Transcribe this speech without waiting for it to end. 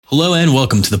Hello and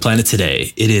welcome to The Planet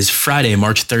Today. It is Friday,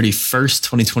 March 31st,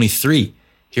 2023.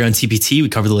 Here on TPT, we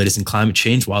cover the latest in climate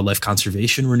change, wildlife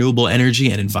conservation, renewable energy,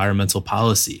 and environmental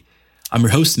policy. I'm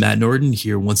your host, Matt Norden,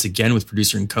 here once again with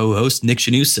producer and co-host Nick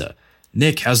Shanusa.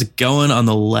 Nick, how's it going on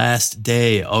the last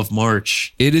day of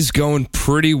March? It is going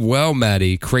pretty well,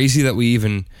 Matty. Crazy that we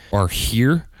even are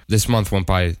here. This month went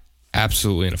by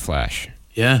absolutely in a flash.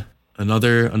 Yeah,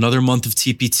 another month of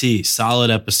TPT.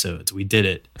 Solid episodes. We did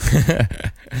it.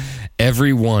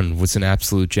 Everyone was an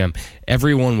absolute gem.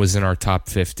 Everyone was in our top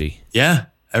 50. Yeah,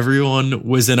 everyone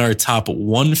was in our top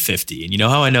 150. And you know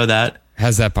how I know that?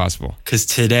 How's that possible? Because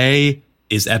today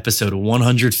is episode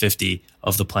 150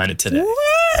 of The Planet Today.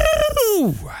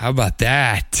 Woo! How about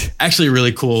that? Actually, a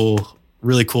really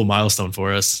cool milestone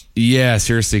for us. Yeah,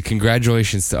 seriously.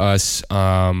 Congratulations to us.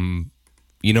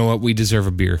 You know what? We deserve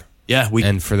a beer. Yeah.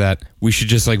 And for that, we should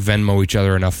just Venmo each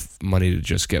other enough money to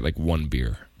just get one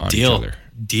beer on each other.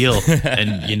 Deal.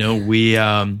 And we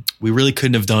really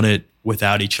couldn't have done it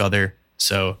without each other.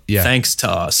 So yeah. Thanks to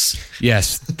us.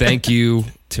 Yes. Thank you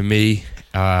to me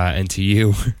and to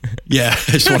you. Yeah.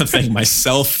 I just want to thank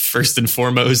myself first and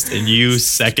foremost, and you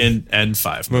second and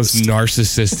five. Most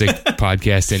narcissistic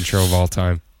podcast intro of all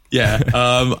time. Yeah.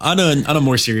 On a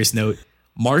more serious note,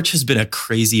 March has been a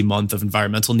crazy month of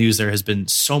environmental news. There has been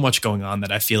so much going on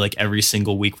that I feel like every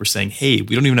single week we're saying, hey,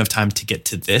 we don't even have time to get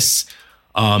to this.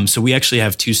 So we actually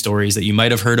have two stories that you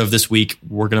might have heard of this week.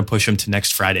 We're going to push them to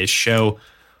next Friday's show.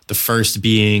 The first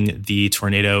being the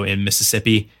tornado in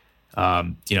Mississippi.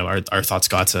 Our thoughts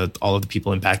go out to all of the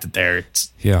people impacted there.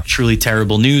 It's truly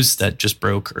terrible news that just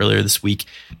broke earlier this week.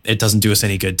 It doesn't do us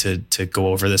any good to go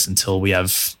over this until we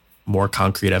have more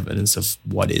concrete evidence of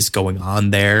what is going on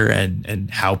there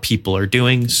and how people are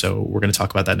doing. So we're going to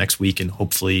talk about that next week, and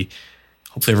hopefully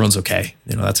everyone's okay.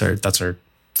 That's our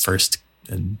first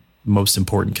and most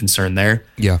important concern there.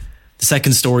 Yeah. The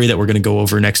second story that we're going to go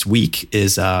over next week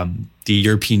is the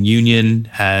European Union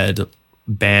had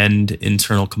banned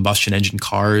internal combustion engine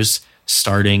cars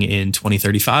starting in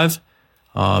 2035.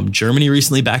 Germany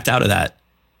recently backed out of that,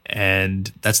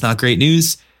 and that's not great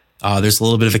news. There's a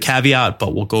little bit of a caveat,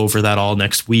 but we'll go over that all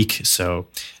next week. So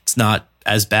it's not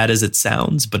as bad as it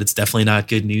sounds, but it's definitely not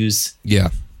good news. Yeah.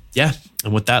 Yeah.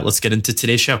 And with that, let's get into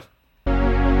today's show.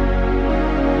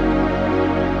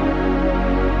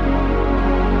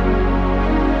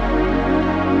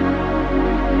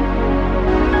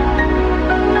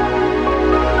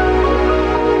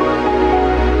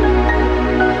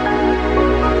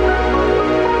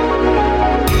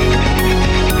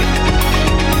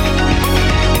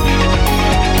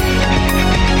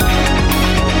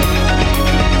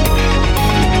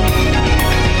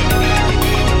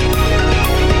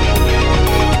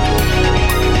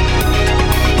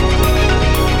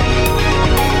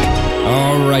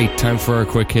 Time for our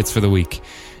quick hits for the week.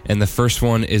 And the first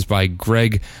one is by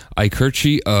Greg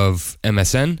Ikerchi of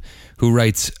MSN, who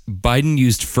writes, Biden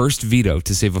used first veto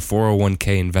to save a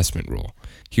 401k investment rule.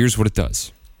 Here's what it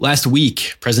does. Last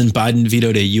week, President Biden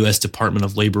vetoed a U.S. Department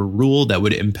of Labor rule that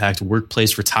would impact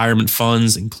workplace retirement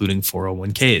funds, including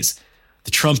 401ks.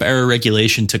 The Trump-era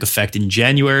regulation took effect in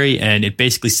January, and it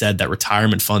basically said that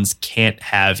retirement funds can't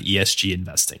have ESG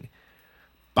investing.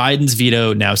 Biden's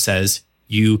veto now says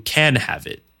you can have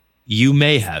it. You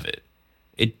may have it.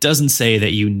 It doesn't say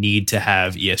that you need to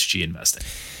have ESG investing.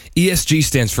 ESG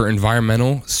stands for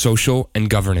environmental, social, and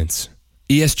governance.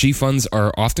 ESG funds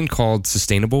are often called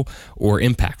sustainable or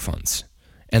impact funds,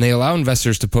 and they allow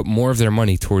investors to put more of their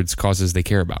money towards causes they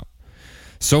care about.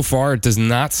 So far, it does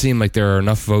not seem like there are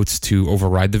enough votes to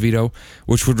override the veto,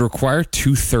 which would require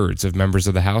 2/3 of members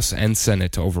of the House and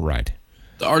Senate to override.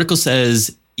 The article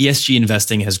says ESG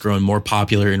investing has grown more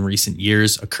popular in recent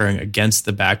years, occurring against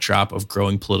the backdrop of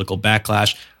growing political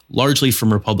backlash, largely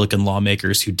from Republican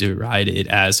lawmakers who deride it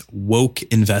as woke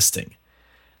investing.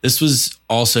 This was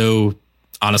also,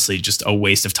 honestly, just a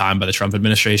waste of time by the Trump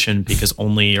administration, because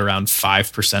only around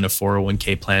 5% of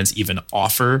 401k plans even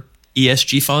offer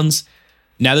ESG funds.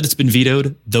 Now that it's been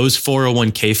vetoed, those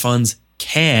 401k funds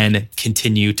can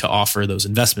continue to offer those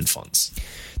investment funds.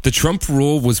 The Trump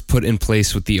rule was put in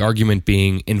place with the argument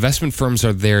being investment firms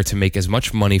are there to make as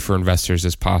much money for investors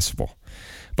as possible.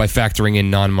 By factoring in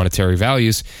non-monetary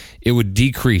values, it would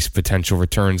decrease potential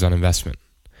returns on investment.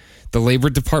 The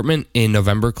Labor Department in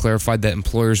November clarified that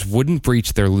employers wouldn't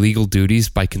breach their legal duties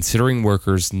by considering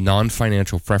workers'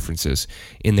 non-financial preferences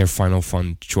in their final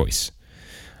fund choice.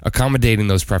 Accommodating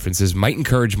those preferences might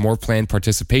encourage more planned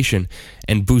participation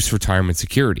and boost retirement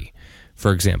security,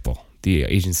 for example, the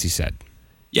agency said.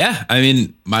 Yeah, I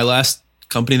mean, my last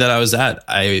company that I was at,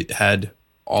 I had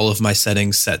all of my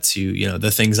settings set to,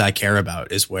 the things I care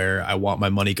about is where I want my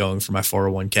money going for my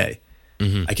 401k.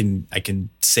 I can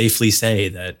safely say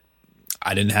that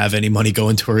I didn't have any money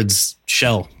going towards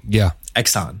Shell,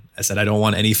 Exxon. I said I don't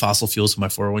want any fossil fuels in my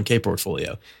 401k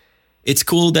portfolio. It's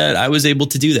cool that I was able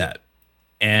to do that.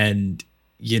 And,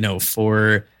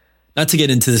 for not to get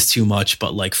into this too much,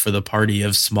 but like for the party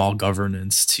of small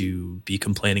governance to be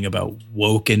complaining about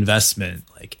woke investment,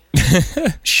 like,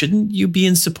 shouldn't you be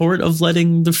in support of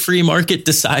letting the free market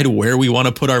decide where we want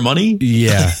to put our money?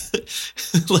 Yeah.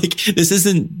 Like this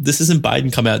isn't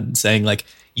Biden come out and saying like,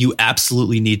 you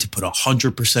absolutely need to put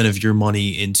 100% of your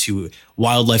money into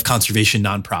wildlife conservation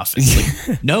nonprofits.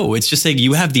 Like, no, it's just saying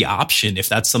you have the option if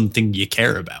that's something you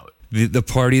care about. The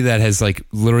party that has like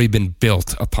literally been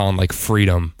built upon like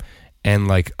freedom and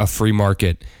like a free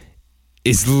market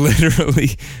is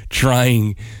literally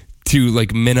trying to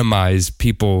like minimize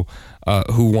people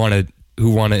who want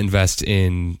to invest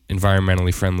in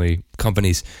environmentally friendly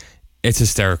companies. It's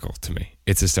hysterical to me.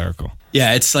 It's hysterical.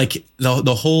 Yeah, it's like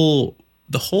the whole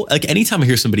like anytime I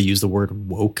hear somebody use the word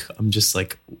woke, I'm just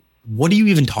like, what do you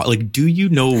even talk? Like, do you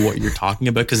know what you're talking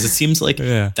about? Because it seems like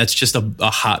that's just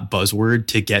a hot buzzword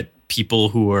to get people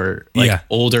who are like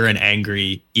older and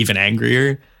angry, even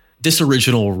angrier. This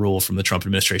original rule from the Trump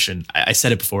administration, I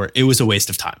said it before, it was a waste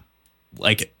of time.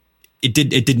 Like it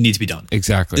didn't need to be done.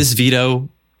 Exactly. This veto,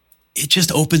 it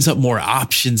just opens up more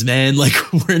options, man. Like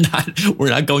we're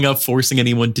not going out forcing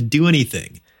anyone to do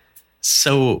anything.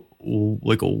 So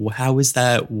like, how is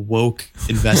that woke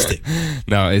investing?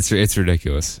 No, it's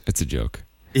ridiculous. It's a joke.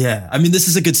 Yeah. I mean, this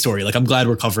is a good story. Like, I'm glad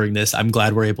we're covering this. I'm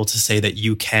glad we're able to say that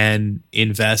you can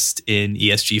invest in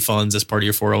ESG funds as part of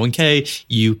your 401k.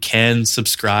 You can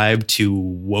subscribe to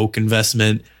woke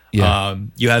investment. Yeah.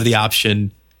 You have the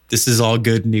option. This is all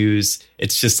good news.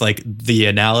 It's just like the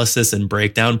analysis and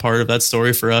breakdown part of that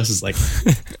story for us is like,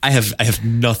 I have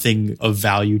nothing of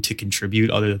value to contribute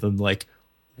other than like,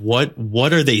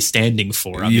 what are they standing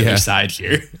for on the other side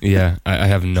here? Yeah, I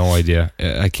have no idea.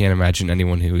 I can't imagine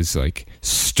anyone who is like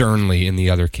sternly in the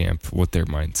other camp what their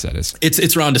mindset is.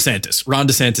 It's Ron DeSantis. Ron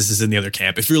DeSantis is in the other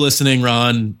camp. If you're listening,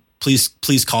 Ron,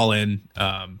 please call in.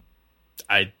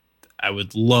 I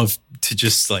would love to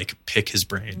just like pick his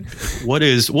brain. What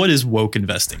is woke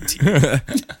investing to you?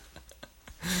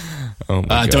 Oh my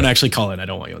God. Don't actually call in. I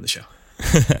don't want you on the show.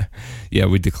 Yeah,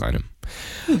 we decline him.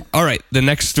 All right, the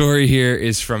next story here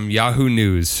is from Yahoo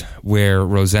News, where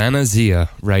Rosanna Zia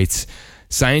writes,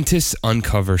 scientists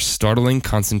uncover startling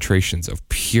concentrations of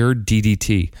pure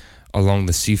DDT along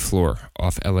the seafloor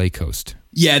off LA coast.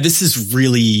 Yeah, this is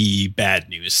really bad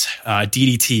news.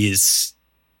 DDT is,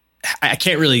 I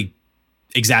can't really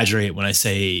exaggerate when I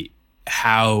say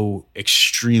how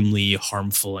extremely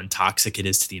harmful and toxic it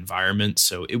is to the environment.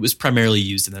 So it was primarily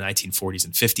used in the 1940s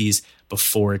and 50s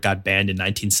before it got banned in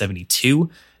 1972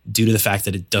 due to the fact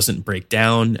that it doesn't break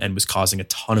down and was causing a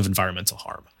ton of environmental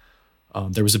harm.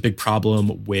 There was a big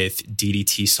problem with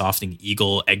DDT softening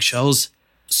eagle eggshells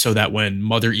so that when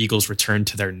mother eagles returned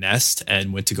to their nest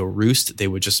and went to go roost, they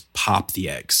would just pop the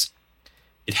eggs.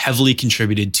 It heavily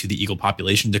contributed to the eagle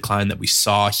population decline that we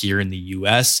saw here in the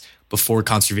US before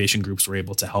conservation groups were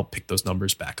able to help pick those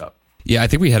numbers back up. Yeah, I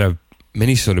think we had a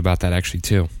mini-sode about that actually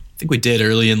too. I think we did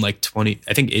early in like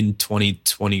in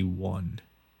 2021,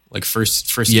 like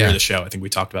first year of the show. I think we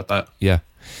talked about that. Yeah.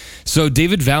 So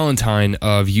David Valentine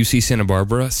of UC Santa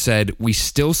Barbara said, we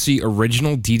still see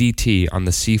original DDT on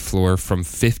the seafloor from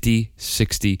 50,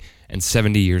 60, and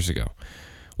 70 years ago,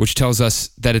 which tells us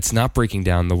that it's not breaking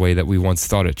down the way that we once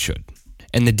thought it should.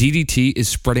 And the DDT is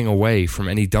spreading away from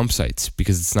any dump sites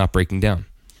because it's not breaking down.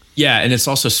 Yeah, and it's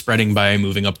also spreading by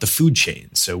moving up the food chain.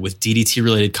 So with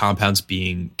DDT-related compounds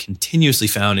being continuously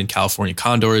found in California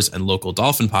condors and local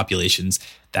dolphin populations,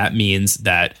 that means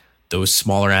that those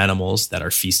smaller animals that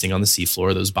are feasting on the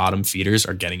seafloor, those bottom feeders,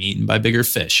 are getting eaten by bigger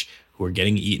fish who are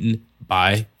getting eaten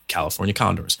by California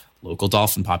condors, local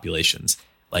dolphin populations.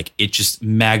 Like, it just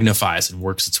magnifies and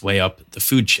works its way up the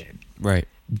food chain. Right.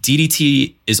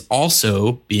 DDT is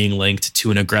also being linked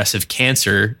to an aggressive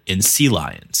cancer in sea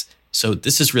lions. So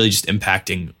this is really just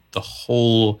impacting the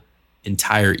whole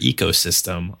entire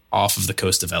ecosystem off of the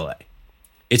coast of LA.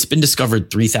 It's been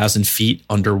discovered 3,000 feet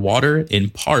underwater, in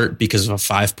part because of a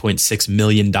 $5.6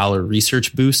 million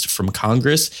research boost from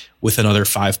Congress, with another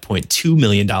 $5.2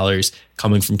 million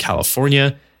coming from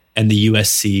California and the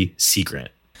USC Sea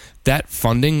Grant. That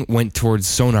funding went towards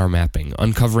sonar mapping,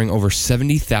 uncovering over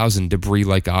 70,000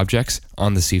 debris-like objects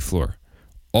on the seafloor,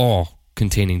 all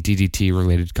containing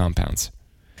DDT-related compounds.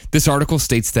 This article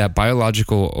states that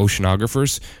biological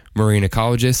oceanographers, marine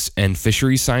ecologists, and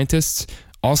fisheries scientists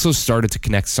also started to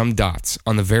connect some dots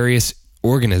on the various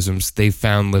organisms they've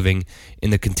found living in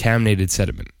the contaminated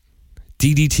sediment.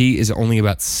 DDT is only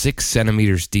about 6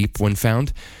 centimeters deep when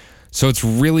found, so it's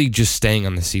really just staying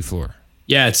on the seafloor.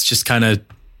 Yeah, it's just kind of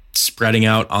spreading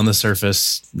out on the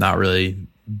surface, not really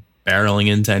barreling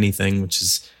into anything, which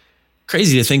is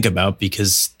crazy to think about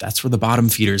because that's where the bottom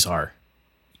feeders are,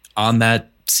 on that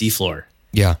seafloor.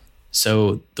 Yeah.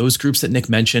 So those groups that Nick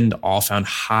mentioned all found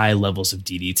high levels of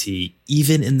DDT,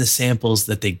 even in the samples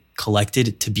that they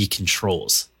collected to be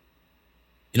controls.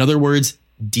 In other words,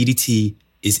 DDT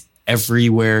is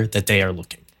everywhere that they are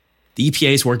looking. The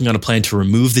EPA is working on a plan to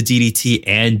remove the DDT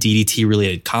and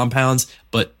DDT-related compounds,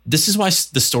 but this is why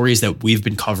the stories that we've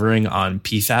been covering on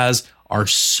PFAS are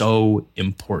so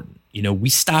important. You know, we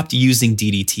stopped using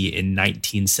DDT in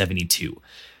 1972.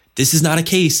 This is not a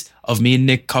case of me and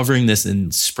Nick covering this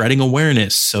and spreading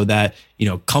awareness so that, you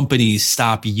know, companies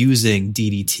stop using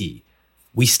DDT.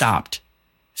 We stopped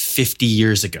 50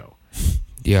 years ago.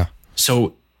 Yeah.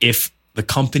 So if the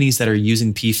companies that are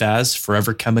using PFAS,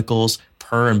 forever chemicals,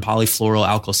 per and polyfluoral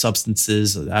alkyl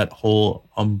substances, that whole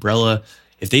umbrella,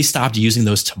 if they stopped using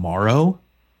those tomorrow,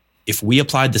 if we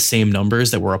applied the same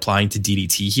numbers that we're applying to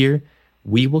DDT here,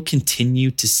 we will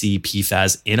continue to see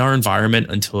PFAS in our environment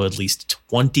until at least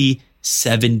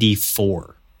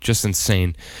 2074. Just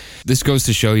insane. This goes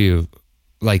to show you,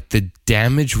 like, the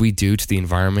damage we do to the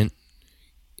environment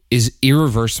is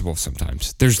irreversible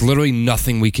sometimes. There's literally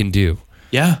nothing we can do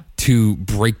to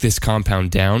break this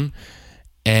compound down.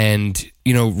 And,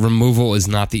 you know, removal is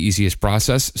not the easiest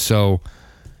process. So,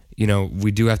 you know,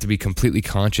 we do have to be completely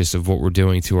conscious of what we're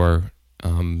doing to our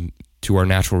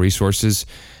natural resources.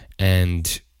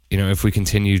 And, you know, if we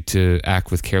continue to act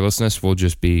with carelessness, we'll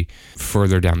just be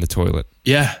further down the toilet.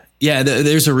 Yeah. Yeah.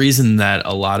 There's a reason that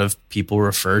a lot of people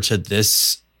refer to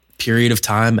this period of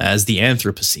time as the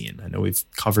Anthropocene. I know we've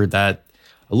covered that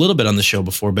a little bit on the show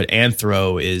before, but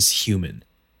anthro is human.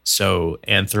 So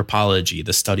anthropology,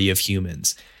 the study of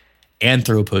humans.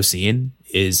 Anthropocene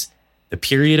is the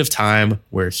period of time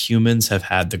where humans have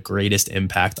had the greatest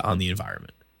impact on the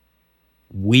environment.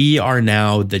 We are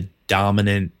now the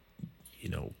dominant, you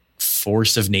know,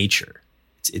 force of nature.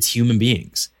 It's human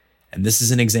beings. And this is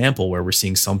an example where we're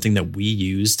seeing something that we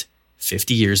used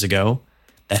 50 years ago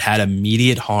that had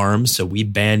immediate harm, so we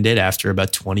banned it after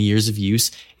about 20 years of use,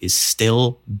 is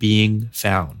still being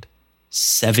found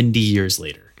 70 years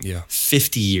later. Yeah.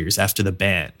 50 years after the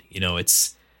ban. You know,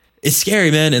 it's scary,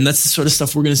 man. And that's the sort of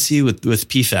stuff we're going to see with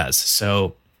PFAS.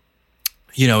 So,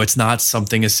 you know, it's not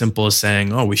something as simple as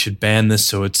saying, oh, we should ban this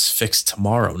so it's fixed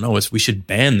tomorrow. No, we should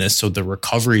ban this so the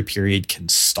recovery period can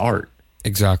start.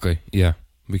 Exactly. Yeah.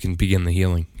 We can begin the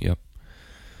healing. Yep.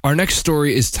 Our next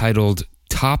story is titled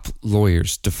Top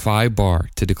Lawyers Defy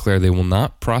Bar to Declare They Will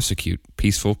Not Prosecute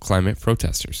Peaceful Climate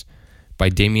Protesters by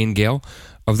Damian Gale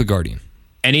of The Guardian.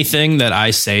 Anything that I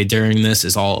say during this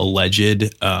is all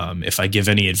alleged. If I give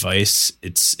any advice,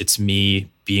 it's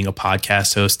me being a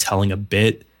podcast host telling a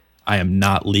bit. I am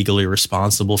not legally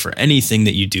responsible for anything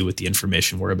that you do with the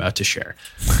information we're about to share.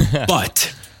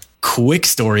 But quick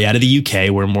story out of the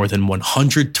UK where more than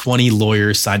 120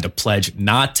 lawyers signed a pledge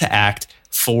not to act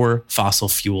for fossil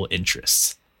fuel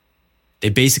interests. They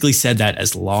basically said that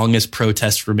as long as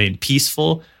protests remain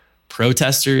peaceful,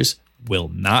 protesters will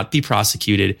not be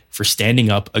prosecuted for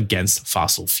standing up against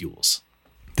fossil fuels.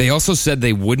 They also said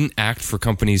they wouldn't act for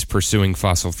companies pursuing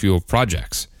fossil fuel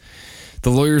projects. The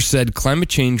lawyers said climate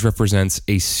change represents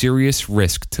a serious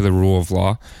risk to the rule of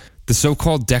law. The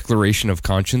so-called Declaration of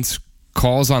Conscience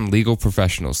calls on legal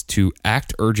professionals to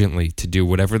act urgently to do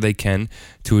whatever they can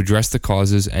to address the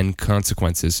causes and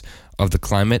consequences of the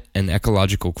climate and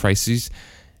ecological crises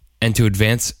and to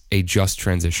advance a just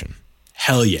transition.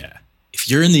 Hell yeah. If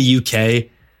you're in the UK,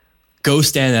 go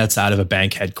stand outside of a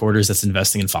bank headquarters that's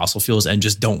investing in fossil fuels and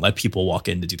just don't let people walk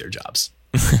in to do their jobs.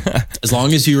 As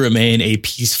long as you remain a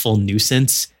peaceful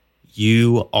nuisance,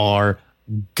 you are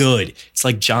good. It's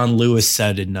like John Lewis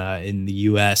said in the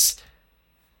US,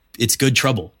 it's good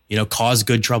trouble, you know, cause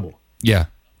good trouble. Yeah.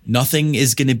 Nothing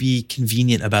is going to be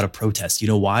convenient about a protest. You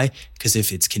know why? Because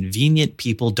if it's convenient,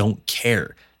 people don't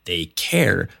care. They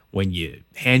care when you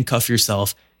handcuff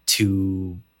yourself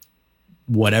to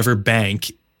whatever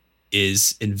bank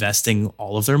is investing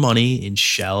all of their money in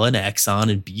Shell and Exxon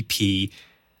and BP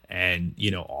and, you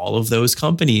know, all of those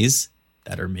companies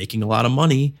that are making a lot of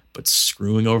money but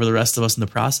screwing over the rest of us in the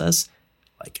process.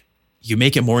 Like, you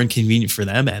make it more inconvenient for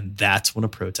them, and that's when a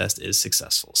protest is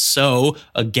successful. So,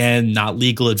 again, not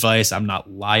legal advice. I'm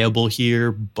not liable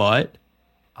here, but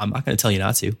I'm not going to tell you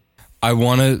not to. I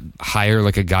want to hire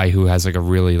like a guy who has like a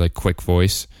really like quick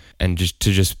voice and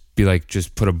just be like,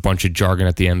 just put a bunch of jargon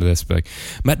at the end of this, be like,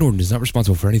 Matt Norton is not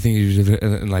responsible for anything,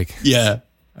 and like, yeah.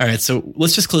 All right, so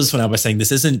let's just close this one out by saying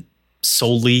this isn't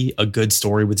solely a good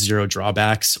story with zero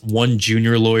drawbacks. One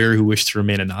junior lawyer who wished to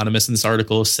remain anonymous in this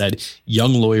article said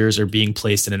young lawyers are being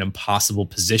placed in an impossible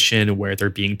position where they're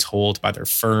being told by their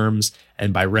firms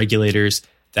and by regulators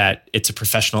that it's a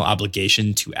professional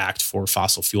obligation to act for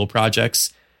fossil fuel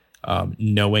projects,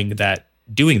 knowing that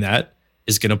doing that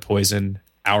is going to poison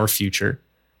our future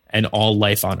and all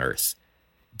life on Earth.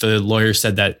 The lawyer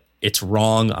said that it's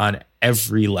wrong on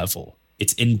every level.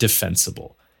 It's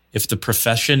indefensible. If the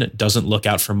profession doesn't look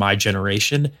out for my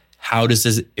generation, how does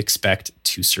it expect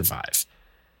to survive?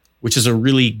 Which is a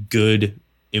really good,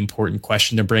 important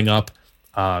question to bring up.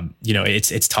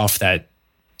 It's tough that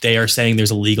they are saying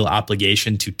there's a legal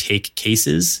obligation to take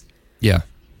cases. Yeah.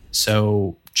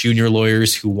 So junior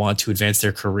lawyers who want to advance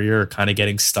their career are kind of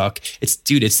getting stuck. It's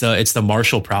the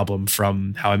Marshall problem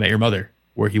from How I Met Your Mother,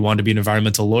 where he wanted to be an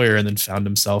environmental lawyer and then found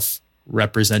himself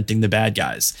representing the bad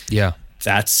guys. Yeah.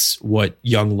 That's what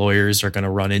young lawyers are going to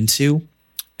run into.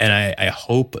 And I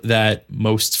hope that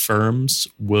most firms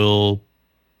will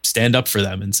stand up for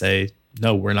them and say,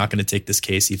 no, we're not going to take this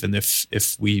case, even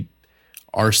if we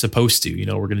are supposed to.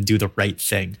 We're going to do the right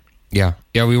thing. Yeah.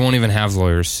 Yeah, we won't even have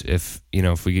lawyers if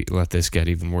we let this get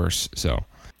even worse. So,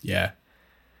 yeah.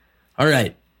 All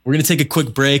right. We're going to take a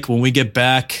quick break. When we get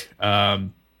back,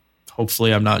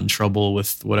 hopefully I'm not in trouble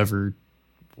with whatever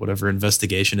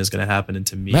investigation is going to happen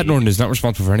into me. Matt Norton is not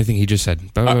responsible for anything he just said.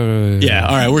 Yeah.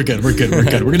 All right. We're good. We're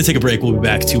going to take a break. We'll be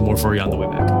back. 2 more for you on the way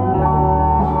back.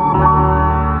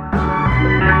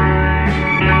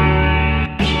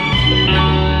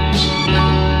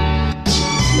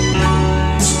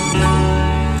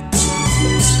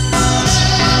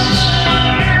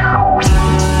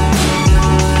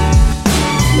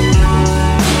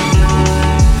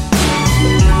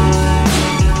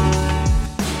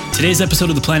 Today's episode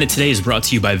of The Planet Today is brought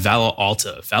to you by Valo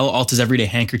Alta. Valo Alta's Everyday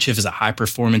Handkerchief is a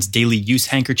high-performance, daily-use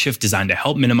handkerchief designed to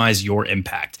help minimize your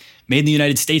impact. Made in the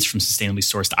United States from sustainably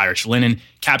sourced Irish linen,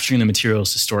 capturing the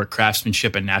material's historic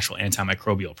craftsmanship and natural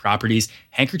antimicrobial properties,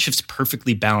 handkerchiefs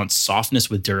perfectly balance softness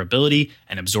with durability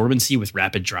and absorbency with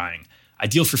rapid drying.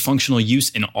 Ideal for functional use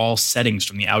in all settings,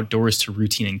 from the outdoors to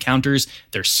routine encounters,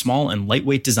 their small and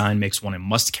lightweight design makes one a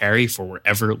must-carry for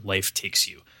wherever life takes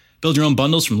you. Build your own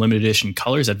bundles from limited edition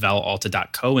colors at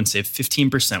valoalta.co and save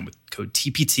 15% with code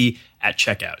TPT at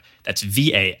checkout. That's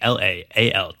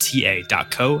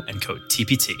VALAALTA.co and code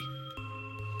TPT.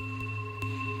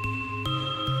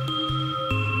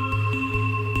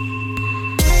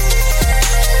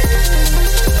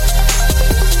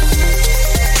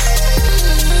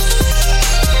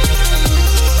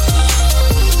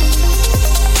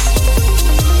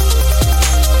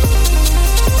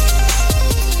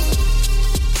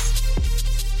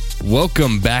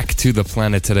 Welcome back to The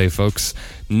Planet Today, folks.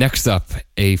 Next up,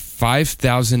 a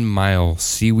 5,000-mile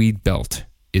seaweed belt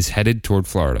is headed toward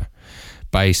Florida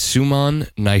by Suman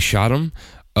Naishadam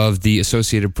of the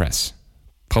Associated Press,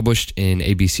 published in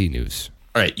ABC News.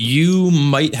 All right, you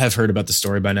might have heard about the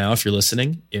story by now if you're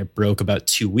listening. It broke about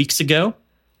 2 weeks ago.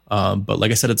 But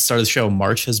like I said at the start of the show,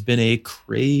 March has been a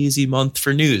crazy month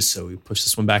for news, so we pushed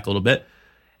this one back a little bit.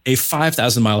 A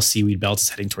 5,000-mile seaweed belt is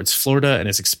heading towards Florida and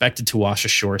is expected to wash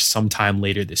ashore sometime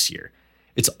later this year.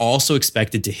 It's also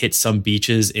expected to hit some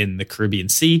beaches in the Caribbean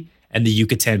Sea and the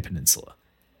Yucatan Peninsula.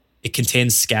 It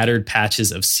contains scattered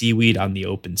patches of seaweed on the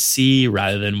open sea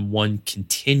rather than one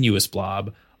continuous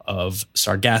blob of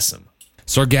sargassum.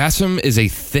 Sargassum is a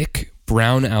thick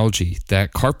brown algae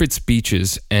that carpets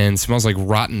beaches and smells like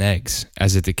rotten eggs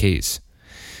as it decays.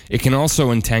 It can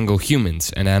also entangle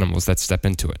humans and animals that step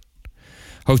into it.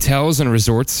 Hotels and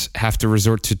resorts have to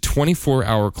resort to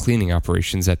 24-hour cleaning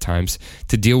operations at times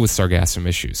to deal with sargassum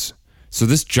issues. So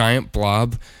this giant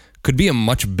blob could be a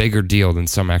much bigger deal than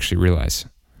some actually realize.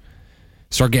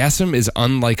 Sargassum is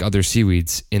unlike other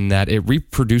seaweeds in that it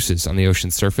reproduces on the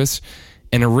ocean's surface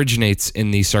and originates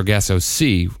in the Sargasso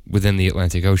Sea within the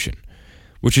Atlantic Ocean,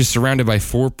 which is surrounded by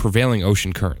 4 prevailing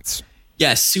ocean currents.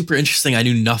 Yeah, super interesting. I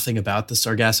knew nothing about the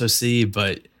Sargasso Sea,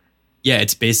 but yeah,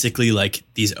 it's basically like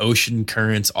these ocean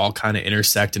currents all kind of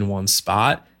intersect in one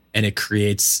spot, and it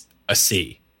creates a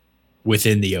sea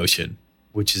within the ocean,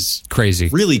 which is crazy,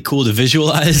 really cool to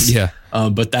visualize. Yeah.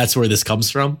 But that's where this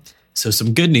comes from. So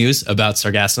some good news about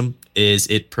sargassum is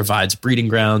it provides breeding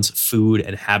grounds, food,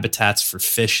 and habitats for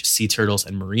fish, sea turtles,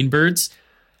 and marine birds.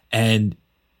 And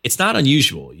it's not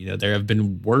unusual. There have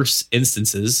been worse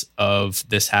instances of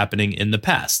this happening in the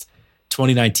past.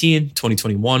 2019,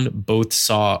 2021 both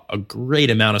saw a great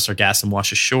amount of sargassum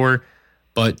wash ashore.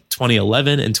 But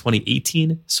 2011 and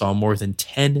 2018 saw more than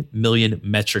 10 million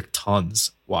metric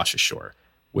tons wash ashore,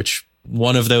 which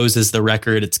one of those is the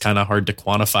record. It's kind of hard to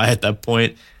quantify at that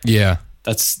point. Yeah.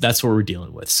 That's what we're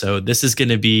dealing with. So this is going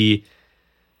to be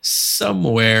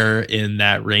somewhere in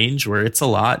that range where it's a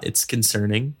lot. It's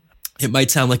concerning. It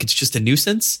might sound like it's just a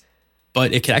nuisance,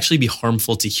 but it could actually be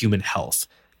harmful to human health.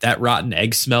 That rotten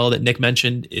egg smell that Nick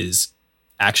mentioned is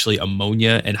actually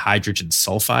ammonia and hydrogen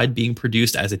sulfide being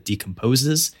produced as it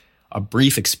decomposes. A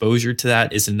brief exposure to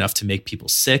that isn't enough to make people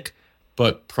sick,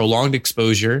 but prolonged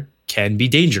exposure can be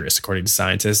dangerous, according to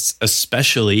scientists,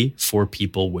 especially for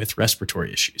people with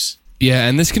respiratory issues. Yeah,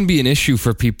 and this can be an issue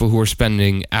for people who are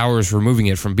spending hours removing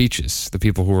it from beaches, the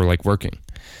people who are like working.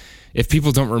 If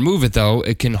people don't remove it, though,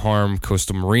 it can harm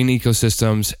coastal marine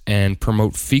ecosystems and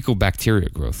promote fecal bacteria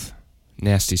growth.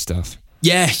 Nasty stuff.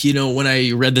 Yeah, when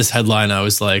I read this headline, I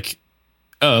was like,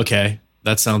 oh, okay,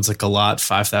 that sounds like a lot.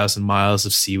 5,000 miles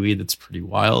of seaweed, that's pretty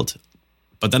wild.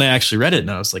 But then I actually read it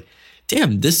and I was like,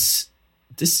 damn, this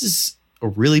is a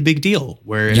really big deal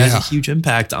where it has a huge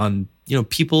impact on,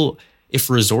 people. If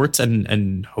resorts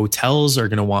and hotels are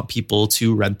going to want people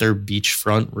to rent their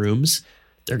beachfront rooms,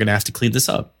 they're going to have to clean this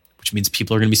up, which means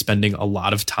people are going to be spending a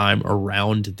lot of time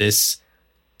around this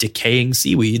decaying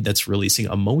seaweed that's releasing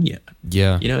ammonia.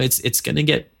 Yeah. It's going to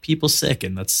get people sick,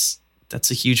 and that's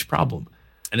a huge problem.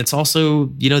 And it's also,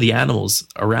 the animals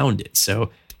around it. So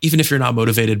even if you're not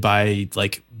motivated by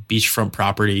like beachfront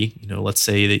property, let's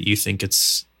say that you think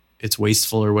it's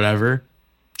wasteful or whatever,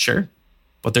 sure.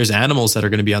 But there's animals that are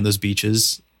going to be on those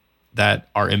beaches that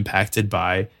are impacted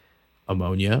by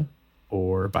ammonia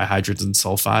or by hydrogen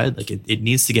sulfide. Like it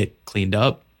needs to get cleaned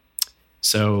up.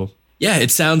 So yeah, it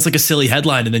sounds like a silly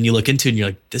headline, and then you look into it and you're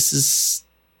like, this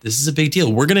is a big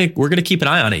deal. We're gonna keep an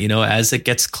eye on it. As it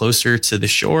gets closer to the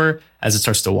shore, as it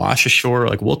starts to wash ashore.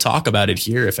 Like we'll talk about it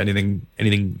here if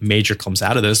anything major comes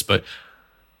out of this. But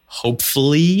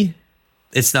hopefully,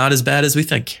 it's not as bad as we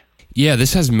think. Yeah,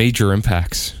 this has major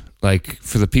impacts. Like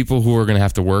for the people who are going to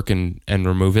have to work and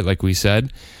remove it, like we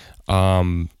said,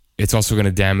 it's also going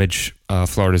to damage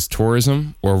Florida's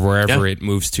tourism or wherever it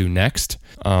moves to next,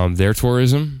 their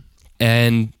tourism.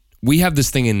 And we have this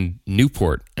thing in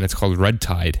Newport, and it's called red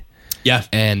tide. Yeah.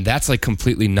 And that's like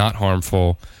completely not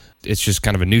harmful. It's just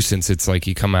kind of a nuisance. It's like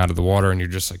you come out of the water and you're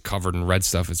just like covered in red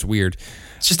stuff. It's weird.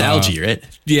 It's just algae, right?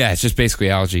 Yeah, it's just basically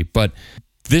algae. But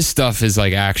this stuff is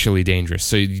like actually dangerous.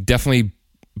 So you definitely,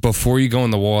 before you go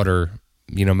in the water,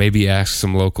 maybe ask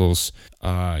some locals,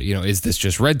 is this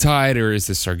just red tide or is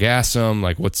this sargassum?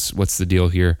 Like what's the deal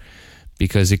here?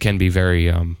 Because it can be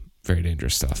very, very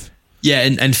dangerous stuff. Yeah.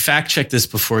 And fact check this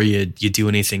before you do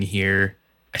anything here.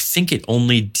 I think it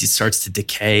only starts to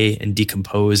decay and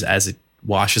decompose as it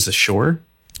washes ashore.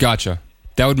 Gotcha.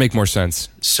 That would make more sense.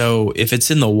 So if it's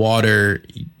in the water,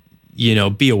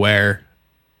 be aware.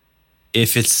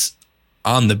 If it's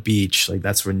on the beach, like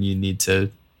that's when you need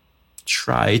to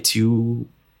try to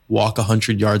walk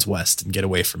 100 yards west and get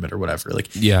away from it or whatever. Like,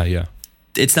 yeah.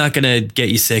 It's not going to get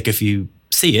you sick if you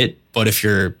see it, but if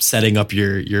you're setting up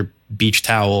your beach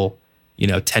towel,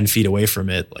 10 feet away from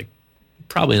it, like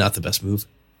probably not the best move.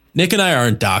 Nick and I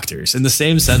aren't doctors in the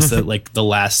same sense that like the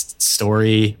last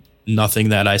story, nothing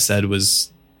that I said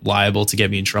was liable to get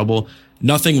me in trouble.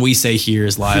 Nothing we say here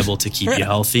is liable to keep you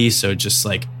healthy. So just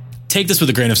like take this with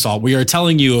a grain of salt. We are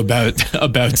telling you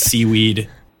about seaweed.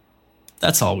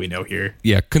 That's all we know here.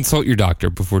 Yeah, consult your doctor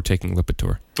before taking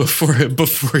Lipitor.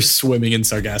 Before swimming in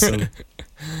sargassum.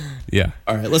 Yeah.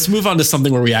 All right, let's move on to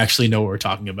something where we actually know what we're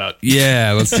talking about.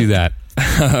 Yeah, let's do that.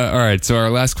 All right, so our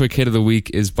last quick hit of the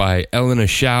week is by Elena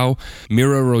Shao,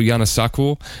 Mira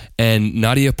Royanasakul, and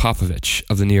Nadia Popovich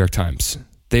of the New York Times.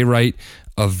 They write,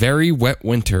 "A very wet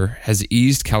winter has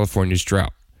eased California's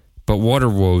drought, but water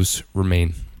woes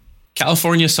remain."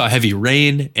 California saw heavy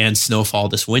rain and snowfall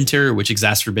this winter, which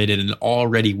exacerbated an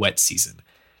already wet season.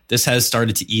 This has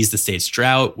started to ease the state's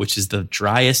drought, which is the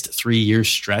driest 3-year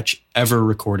stretch ever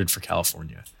recorded for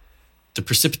California. The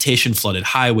precipitation flooded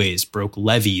highways, broke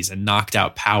levees, and knocked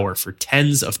out power for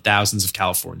tens of thousands of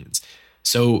Californians.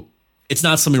 So it's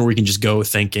not something where we can just go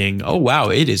thinking, oh, wow,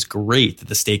 it is great that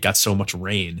the state got so much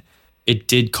rain. It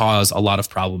did cause a lot of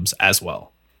problems as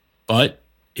well. But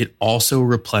it also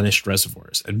replenished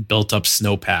reservoirs and built up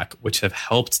snowpack, which have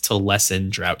helped to lessen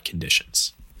drought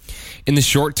conditions. In the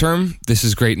short term, this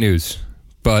is great news.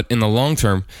 But in the long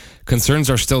term, concerns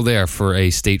are still there for a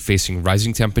state facing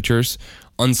rising temperatures,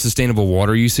 unsustainable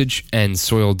water usage, and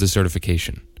soil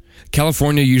desertification.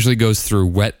 California usually goes through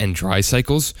wet and dry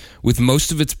cycles, with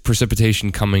most of its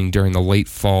precipitation coming during the late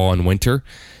fall and winter,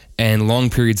 and long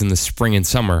periods in the spring and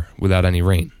summer without any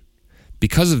rain.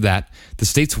 Because of that, the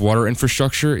state's water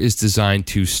infrastructure is designed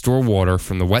to store water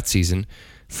from the wet season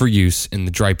for use in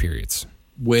the dry periods.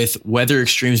 With weather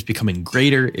extremes becoming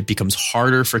greater, it becomes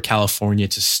harder for California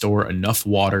to store enough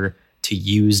water to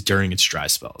use during its dry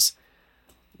spells.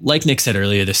 Like Nick said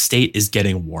earlier, the state is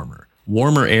getting warmer.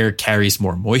 Warmer air carries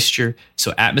more moisture,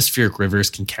 so atmospheric rivers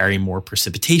can carry more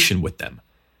precipitation with them.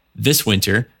 This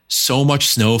winter, so much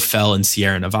snow fell in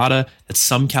Sierra Nevada that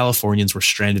some Californians were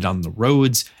stranded on the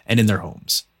roads and in their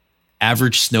homes.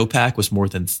 Average snowpack was more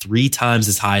than 3 times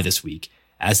as high this week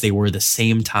as they were the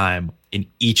same time in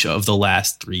each of the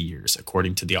last 3 years,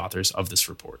 according to the authors of this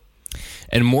report.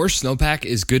 And more snowpack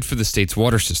is good for the state's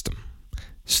water system.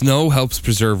 Snow helps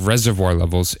preserve reservoir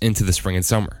levels into the spring and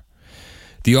summer.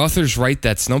 The authors write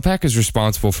that snowpack is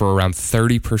responsible for around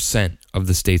 30% of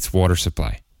the state's water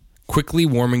supply. Quickly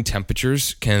warming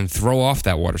temperatures can throw off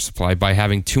that water supply by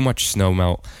having too much snow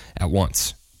melt at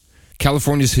once.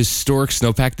 California's historic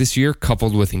snowpack this year,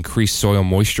 coupled with increased soil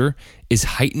moisture, is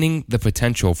heightening the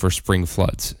potential for spring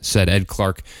floods, said Ed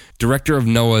Clark, director of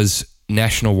NOAA's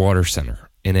National Water Center,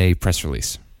 in a press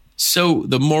release. So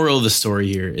the moral of the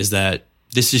story here is that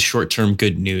this is short-term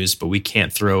good news, but we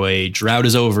can't throw a drought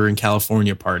is over in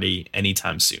California party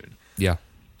anytime soon. Yeah.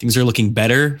 Things are looking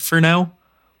better for now,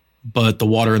 but the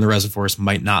water in the reservoirs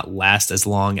might not last as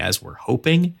long as we're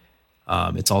hoping.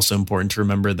 It's also important to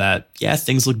remember that, yeah,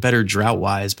 things look better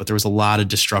drought-wise, but there was a lot of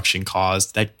destruction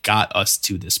caused that got us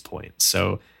to this point.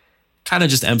 So kind of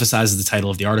just emphasizes the title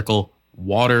of the article,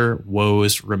 Water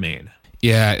Woes Remain.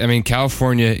 Yeah, I mean,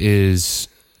 California is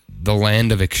the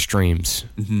land of extremes.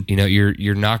 Mm-hmm. You know,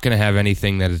 you're not going to have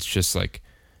anything that is just like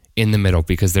in the middle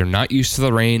because they're not used to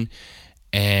the rain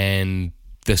and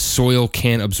the soil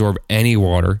can't absorb any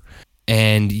water.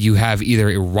 And you have either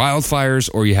wildfires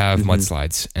or you have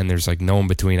mudslides, and there's like no in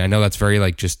between. I know that's very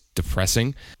like just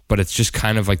depressing, but it's just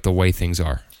kind of like the way things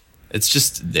are. It's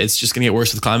just going to get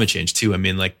worse with climate change too. I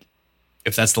mean, like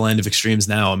if that's the land of extremes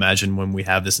now, imagine when we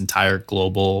have this entire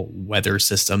global weather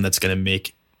system that's going to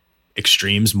make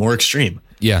extremes more extreme.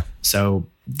 Yeah. So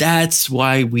that's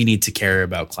why we need to care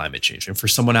about climate change. And for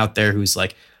someone out there who's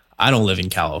like, I don't live in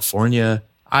California,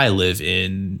 I live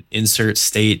in insert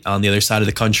state on the other side of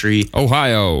the country.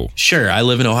 Ohio. Sure, I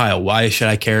live in Ohio. Why should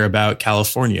I care about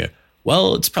California?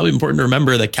 Well, it's probably important to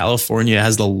remember that California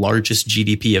has the largest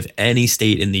GDP of any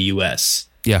state in the U.S.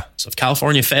 Yeah. So if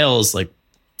California fails, like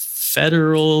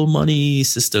federal money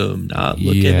system not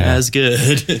looking as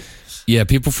good. Yeah,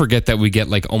 people forget that we get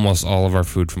like almost all of our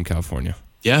food from California.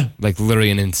 Yeah. Like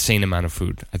literally an insane amount of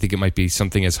food. I think it might be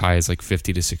something as high as like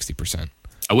 50 to 60%.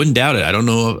 I wouldn't doubt it. I don't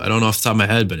know off the top of my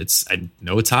head, but I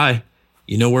know it's high.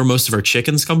 You know where most of our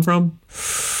chickens come from?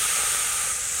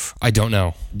 I don't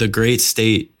know. The great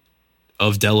state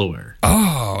of Delaware.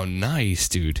 Oh, nice,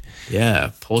 dude.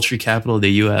 Yeah, poultry capital of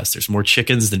the U.S. There's more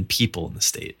chickens than people in the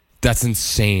state. That's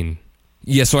insane.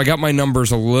 Yeah, so I got my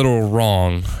numbers a little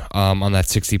wrong on that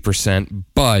 60%,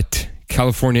 but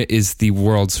California is the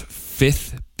world's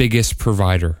 5th biggest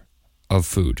provider of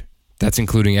food. That's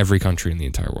including every country in the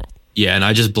entire world. Yeah, and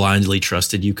I just blindly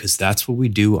trusted you because that's what we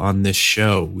do on this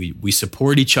show. We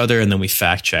support each other and then we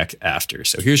fact check after.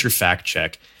 So here's your fact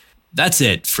check. That's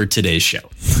it for today's show.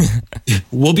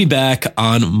 We'll be back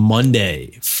on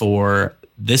Monday for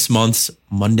this month's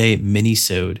Monday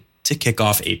mini-sode to kick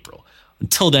off April.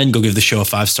 Until then, go give the show a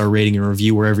 5-star rating and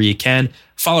review wherever you can.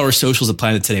 Follow our socials at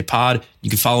Planet Today Pod. You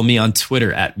can follow me on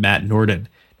Twitter at Matt Norden.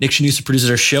 Nick Shanusa produces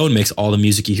our show and makes all the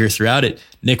music you hear throughout it.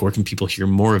 Nick, where can people hear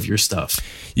more of your stuff?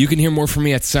 You can hear more from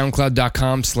me at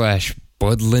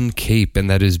soundcloud.com/BudlinCape, and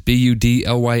that is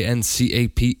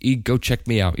BUDLYNCAPE. Go check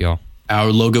me out, y'all.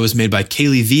 Our logo is made by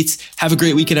Kaylee Vietz. Have a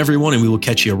great weekend, everyone, and we will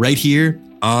catch you right here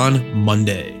on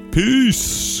Monday.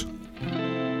 Peace.